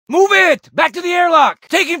Move it! Back to the airlock!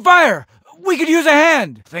 Taking fire! We could use a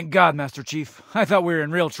hand! Thank God, Master Chief. I thought we were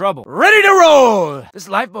in real trouble. Ready to roll! This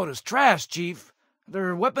lifeboat is trash, Chief. There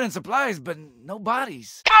are weapon and supplies, but no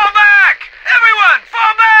bodies. Fall back! Everyone,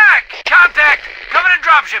 fall back! Contact! Covenant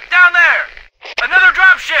dropship, down there! Another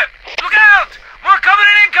dropship! Look out! More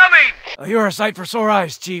Covenant incoming! You're a sight for sore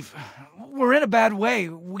eyes, Chief. We're in a bad way.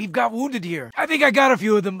 We've got wounded here. I think I got a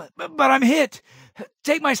few of them, but I'm hit.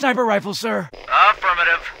 Take my sniper rifle, sir.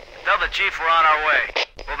 Affirmative. Tell the Chief we're on our way.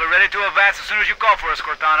 We'll be ready to advance as soon as you call for us,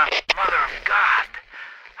 Cortana. Mother of God.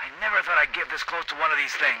 I never thought I'd get this close to one of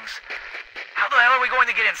these things. How the hell are we going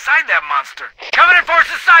to get inside that monster? Covenant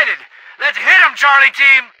forces sighted! Let's hit him, Charlie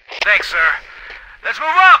Team! Thanks, sir. Let's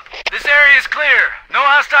move up! This area is clear. No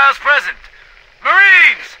hostiles present.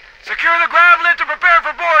 Marines! Secure the ground lift to prepare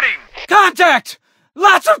for boarding! Contact!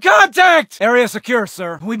 Lots of contact! Area secure,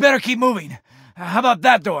 sir. We better keep moving. How about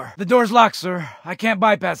that door? The door's locked, sir. I can't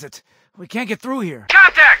bypass it. We can't get through here.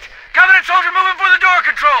 Contact! Covenant soldier moving for the door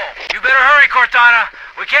control! You better hurry, Cortana.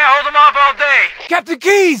 We can't hold them off all day. Captain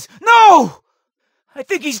Keyes! No! I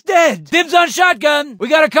think he's dead. Dibs on shotgun. We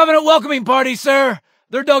got a Covenant welcoming party, sir.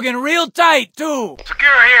 They're dug in real tight, too.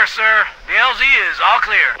 Secure here, sir. The LZ is all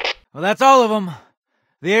clear. Well, that's all of them.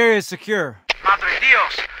 The area is secure. Madre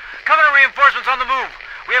Dios. Covenant reinforcements on the move.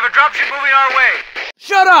 We have a dropship moving our way.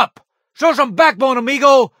 Shut up! Show some backbone,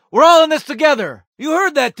 amigo. We're all in this together. You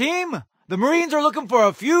heard that, team? The Marines are looking for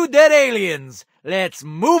a few dead aliens. Let's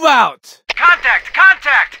move out. Contact!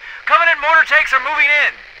 Contact! Covenant mortar tanks are moving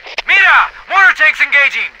in. Mira! Mortar tanks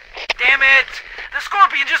engaging! Damn it! The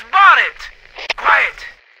Scorpion just bought it! Quiet!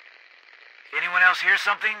 Anyone else hear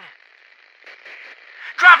something?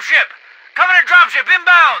 Dropship! Covenant dropship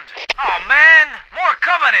inbound! Oh man! More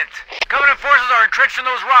Covenant! Covenant forces are entrenched in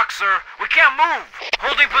those rocks, sir. We can't move.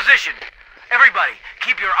 Holding position. Everybody,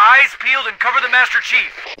 keep your eyes peeled and cover the Master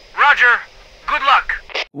Chief. Roger. Good luck.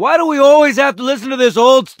 Why do we always have to listen to this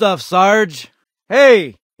old stuff, Sarge?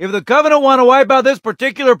 Hey, if the Covenant want to wipe out this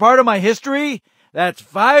particular part of my history, that's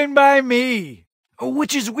fine by me.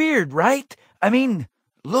 Which is weird, right? I mean,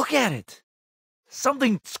 look at it.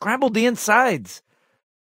 Something scrambled the insides.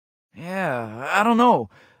 Yeah, I don't know.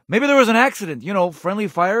 Maybe there was an accident, friendly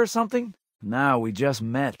fire or something? Nah, we just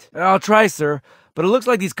met. I'll try, sir, but it looks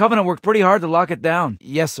like these Covenant worked pretty hard to lock it down.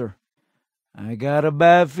 Yes, sir. I got a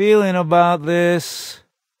bad feeling about this.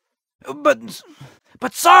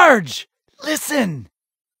 But Sarge! Listen!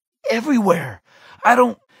 Everywhere.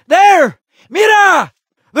 There! Mira!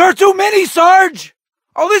 There are too many, Sarge!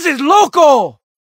 Oh, this is local!